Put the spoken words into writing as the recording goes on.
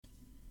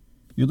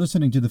You're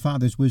listening to the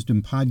Father's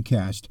Wisdom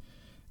Podcast.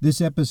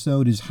 This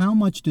episode is How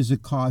Much Does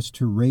It Cost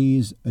to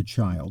Raise a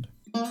Child?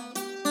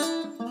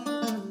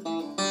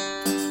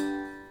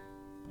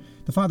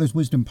 The Father's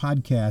Wisdom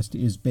Podcast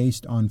is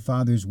based on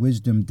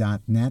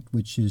fatherswisdom.net,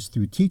 which is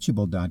through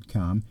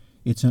teachable.com.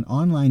 It's an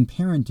online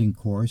parenting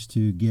course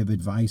to give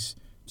advice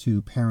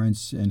to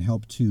parents and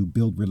help to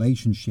build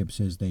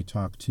relationships as they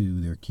talk to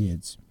their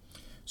kids.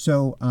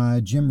 So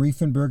Jim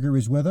Riefenberger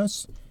is with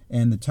us,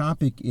 and the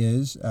topic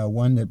is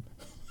one that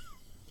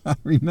I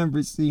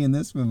remember seeing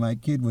this when my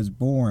kid was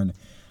born.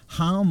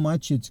 How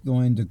much it's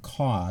going to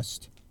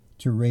cost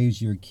to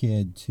raise your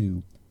kid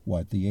to,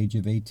 the age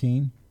of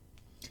 18?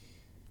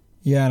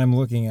 Yeah, and I'm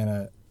looking at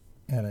a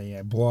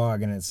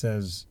blog, and it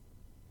says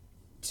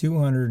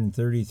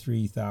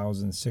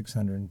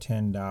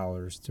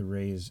 $233,610 to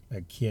raise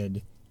a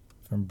kid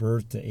from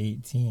birth to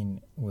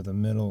 18 with a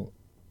middle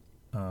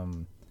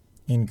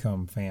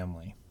income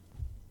family.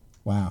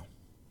 Wow.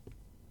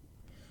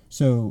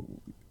 So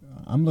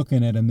I'm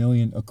looking at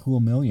a cool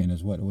million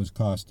is what it was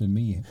costing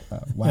me.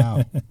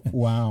 Wow.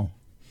 Wow.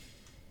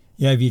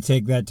 Yeah, if you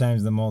take that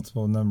times the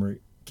multiple number of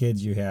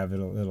kids you have,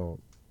 it'll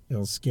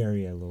scare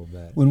you a little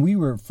bit. When we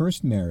were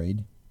first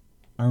married,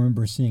 I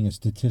remember seeing a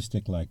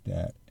statistic like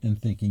that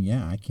and thinking,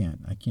 yeah, I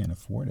can't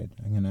afford it.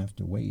 I'm going to have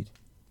to wait.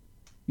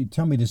 You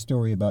tell me the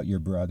story about your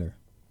brother.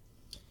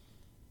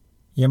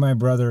 Yeah, my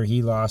brother,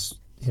 he lost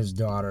his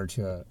daughter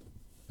to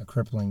a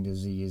crippling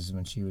disease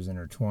when she was in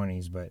her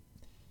 20s, but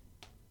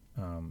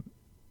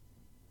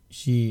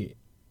she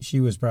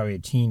was probably a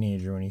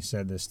teenager when he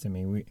said this to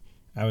me.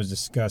 I was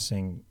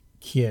discussing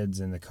kids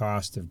and the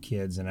cost of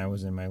kids, and I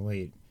was in my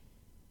late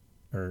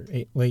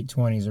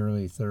 20s,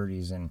 early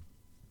 30s, and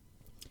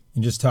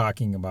just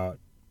talking about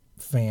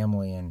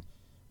family, and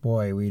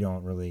boy, we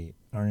aren't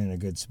in a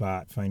good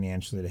spot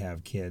financially to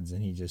have kids.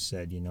 And he just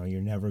said,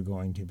 you're never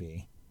going to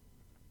be.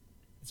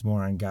 It's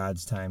more on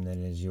God's time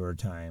than it is your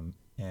time.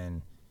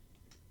 And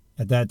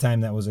at that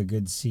time, that was a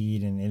good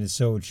seed, and it is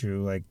so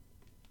true. Like,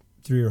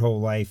 through your whole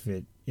life,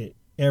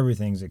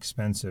 everything's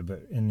expensive,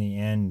 but in the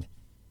end,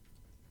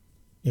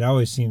 it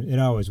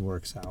always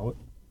works out.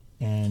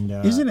 And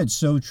isn't it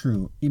so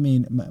true? I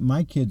mean,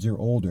 my kids are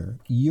older.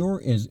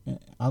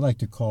 I like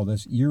to call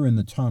this, you're in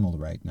the tunnel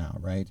right now,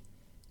 right?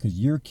 Because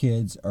your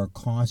kids are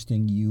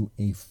costing you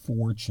a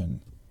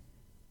fortune.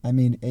 I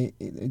mean,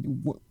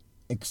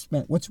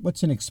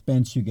 what's an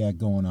expense you got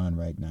going on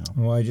right now?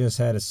 Well, I just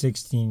had a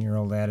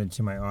 16-year-old added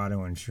to my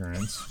auto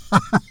insurance.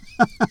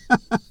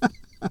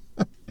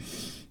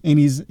 And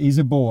he's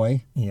a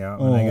boy. Yeah,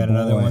 and I got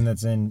another one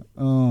that's in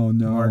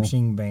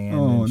marching band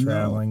and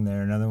traveling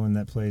there. Another one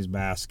that plays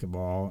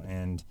basketball,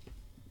 and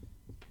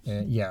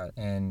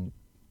and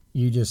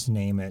you just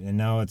name it. And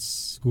now it's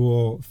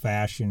school,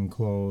 fashion,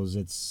 clothes.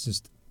 It's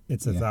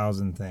a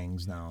thousand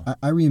things now.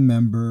 I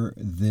remember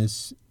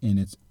this, and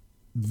it's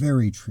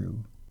very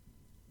true.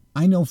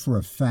 I know for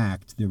a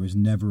fact there was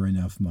never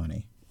enough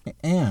money,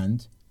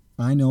 and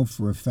I know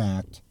for a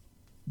fact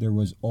there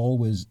was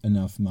always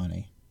enough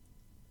money.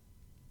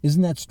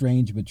 Isn't that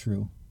strange but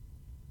true?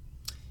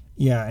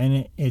 Yeah,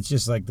 and it's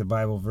just like the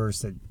Bible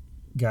verse that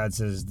God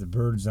says the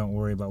birds don't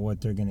worry about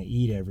what they're going to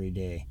eat every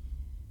day.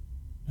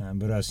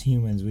 But us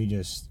humans, we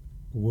just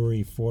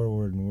worry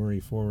forward.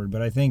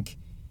 But I think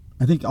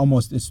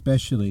almost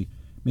especially,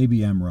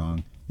 maybe I'm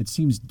wrong, it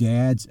seems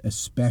dads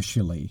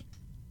especially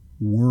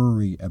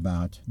worry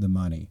about the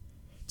money.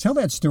 Tell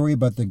that story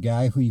about the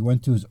guy who you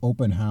went to his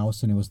open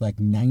house and it was like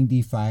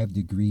 95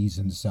 degrees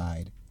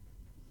inside.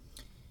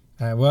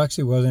 Well,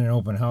 actually, it wasn't an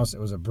open house. It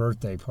was a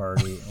birthday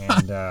party,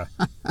 and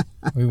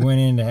we went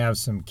in to have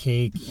some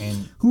cake.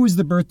 And who was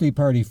the birthday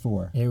party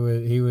for? It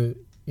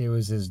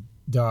was his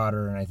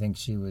daughter, and I think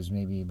she was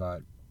maybe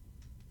about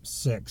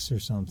 6 or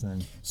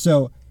something.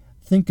 So,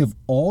 think of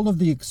all of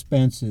the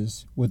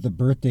expenses with the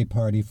birthday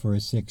party for a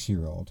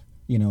 6-year-old.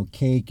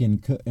 Cake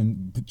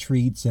and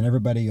treats and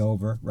everybody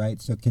over,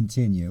 right? So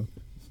continue.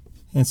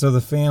 And so the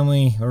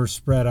family are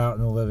spread out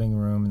in the living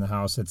room in the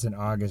house. It's an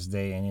August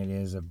day, and it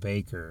is a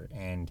baker.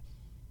 And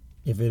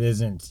if it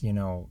isn't,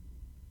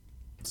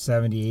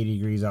 70, 80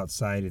 degrees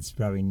outside, it's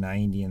probably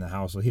 90 in the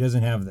house. So he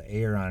doesn't have the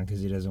air on because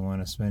he doesn't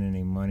want to spend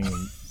any money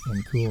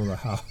and cool the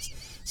house.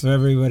 So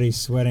everybody's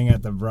sweating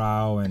at the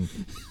brow, and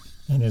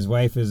his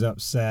wife is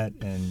upset,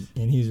 and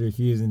he's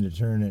refusing to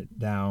turn it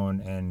down.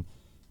 And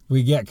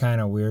we get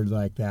kind of weird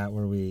like that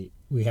where we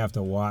have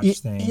to watch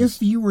things. If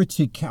you were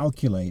to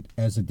calculate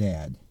as a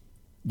dad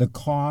the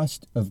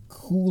cost of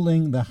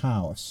cooling the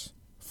house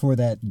for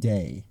that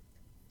day,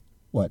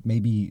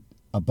 maybe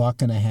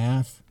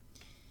 $1.50?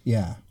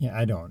 Yeah. Yeah,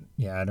 I don't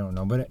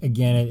know. But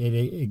again,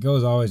 it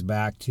goes always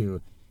back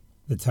to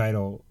the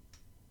title.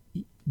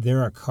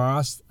 There are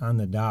costs on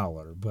the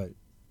dollar, but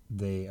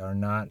they are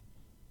not.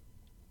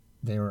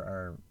 They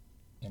are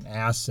an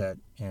asset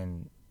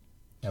and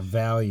a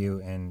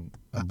value and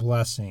a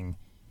blessing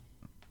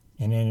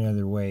in any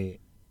other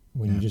way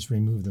when you just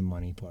remove the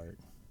money part.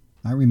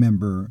 I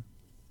remember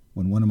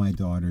when one of my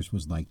daughters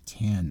was like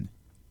 10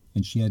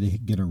 and she had to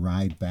get a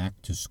ride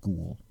back to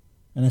school.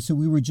 And I said,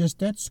 we were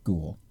just at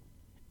school.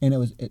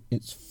 And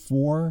it's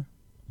 4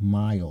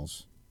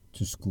 miles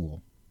to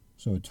school,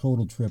 so a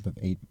total trip of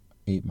 8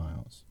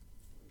 miles.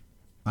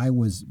 I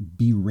was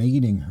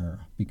berating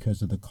her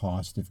because of the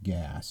cost of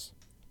gas.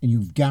 And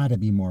you've got to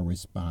be more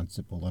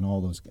responsible and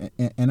all those.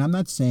 And I'm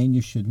not saying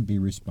you shouldn't be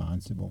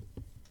responsible,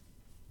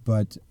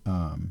 but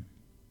I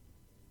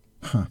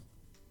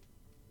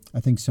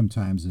think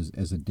sometimes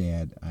as a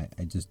dad,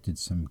 I just did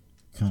some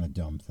kind of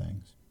dumb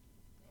things.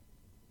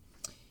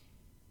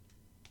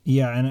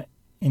 Yeah,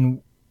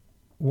 and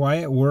why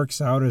it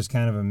works out is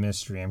kind of a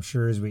mystery. I'm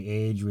sure as we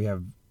age, we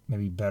have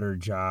maybe better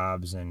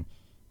jobs, and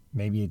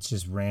maybe it's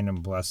just random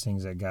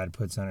blessings that God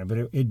puts on it.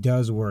 But it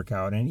does work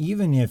out. And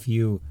even if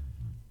you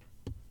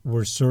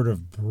were sort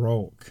of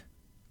broke,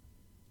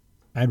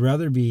 I'd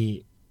rather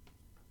be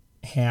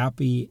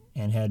happy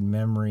and had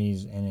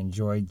memories and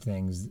enjoyed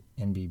things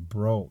and be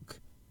broke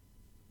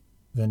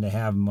than to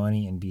have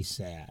money and be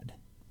sad.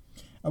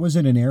 I was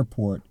at an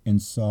airport and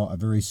saw a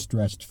very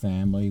stressed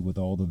family with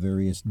all the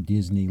various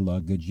Disney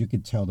luggage. You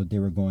could tell that they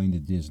were going to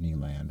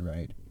Disneyland,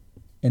 right?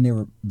 And they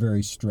were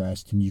very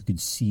stressed, and you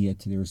could see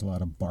it. There was a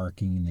lot of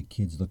barking, and the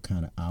kids looked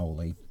kind of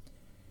owly.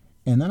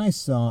 And then I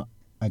saw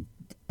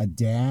a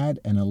dad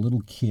and a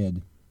little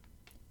kid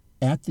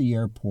at the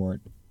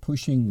airport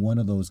pushing one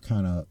of those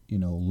kind of,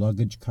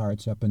 luggage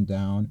carts up and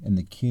down, and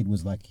the kid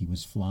was like he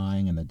was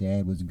flying, and the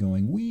dad was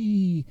going,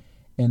 wee!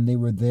 And they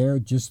were there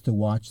just to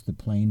watch the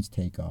planes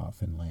take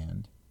off and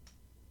land.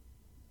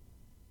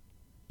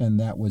 And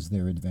that was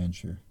their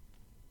adventure.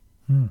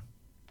 And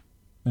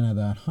I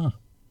thought,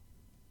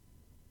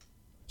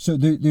 So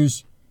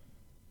there's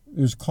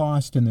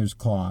cost and there's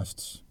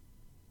costs.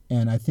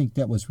 And I think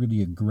that was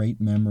really a great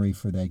memory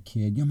for that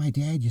kid. My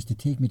dad used to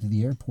take me to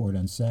the airport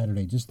on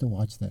Saturday just to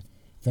watch the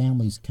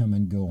families come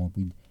and go. And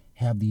we'd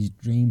have these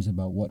dreams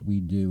about what we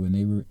do.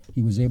 And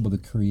he was able to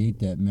create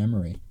that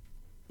memory.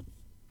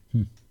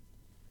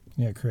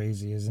 Yeah,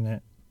 crazy, isn't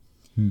it?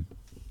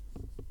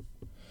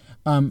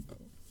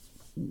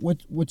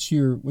 What's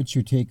your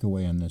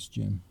takeaway on this,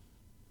 Jim?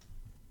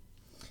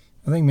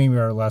 I think maybe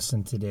our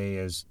lesson today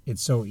is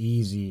it's so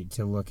easy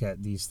to look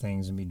at these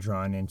things and be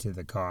drawn into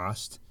the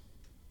cost.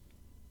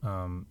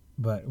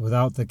 But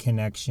without the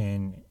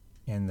connection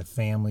and the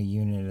family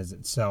unit as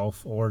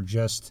itself, or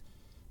just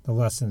the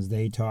lessons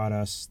they taught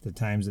us, the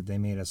times that they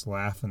made us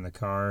laugh in the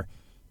car,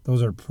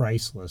 those are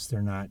priceless.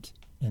 They're not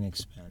an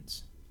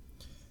expense.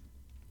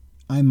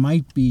 I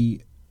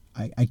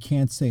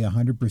can't say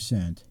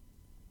 100%,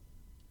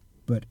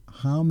 but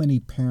how many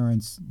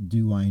parents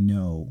do I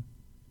know,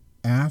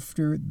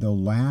 after the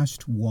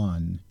last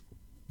one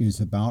is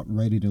about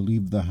ready to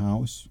leave the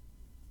house,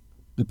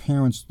 the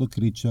parents look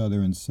at each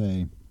other and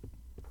say,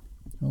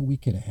 oh, we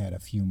could have had a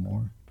few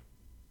more.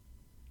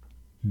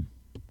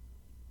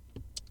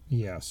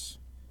 Yes.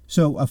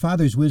 So, A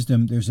Father's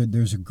Wisdom, there's a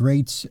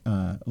great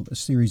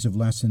series of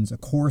lessons, a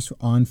course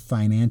on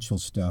financial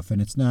stuff,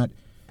 and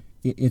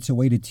it's a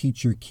way to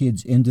teach your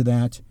kids into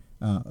that.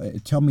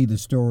 Tell me the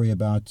story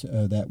about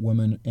that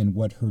woman and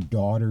what her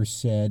daughter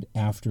said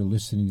after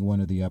listening to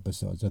one of the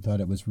episodes. I thought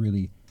it was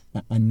really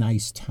a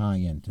nice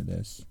tie-in to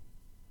this.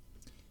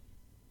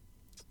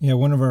 Yeah,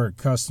 one of our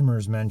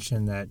customers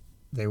mentioned that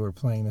they were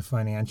playing the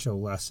financial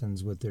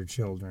lessons with their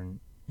children.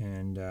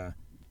 And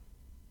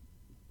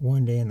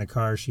one day in the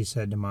car, she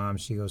said to Mom,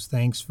 she goes,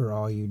 thanks for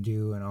all you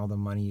do and all the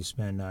money you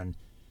spend on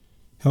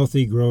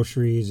healthy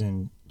groceries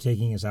and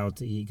taking us out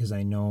to eat, because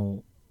I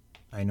know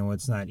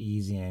it's not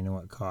easy and I know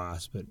it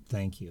costs, but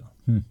thank you.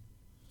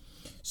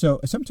 So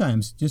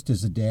sometimes, just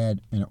as a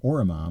dad or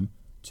a mom,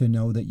 to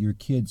know that your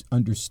kids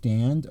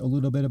understand a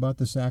little bit about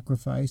the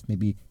sacrifice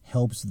maybe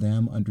helps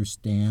them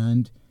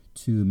understand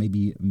to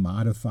maybe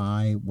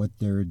modify what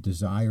their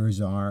desires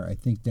are. I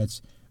think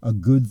that's a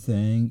good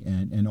thing,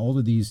 and all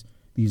of these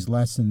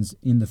lessons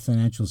in the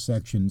financial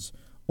sections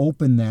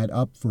open that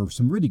up for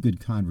some really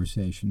good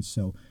conversations.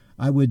 So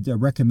I would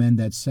recommend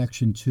that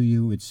section to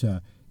you. It's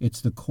the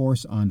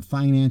course on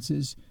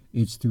finances.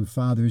 It's through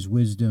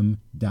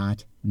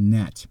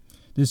fatherswisdom.net.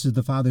 This is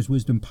the Father's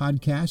Wisdom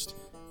Podcast.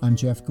 I'm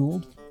Jeff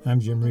Gould. I'm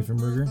Jim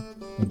Riefenberger.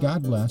 And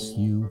God bless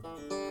you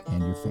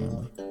and your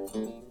family.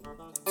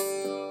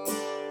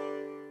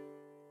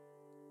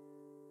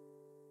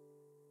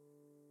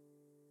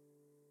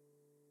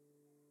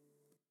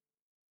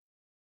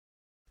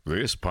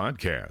 This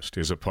podcast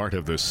is a part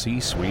of the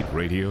C-Suite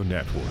Radio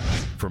Network.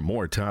 For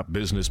more top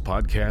business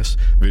podcasts,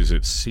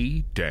 visit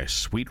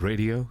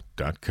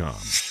c-suiteradio.com.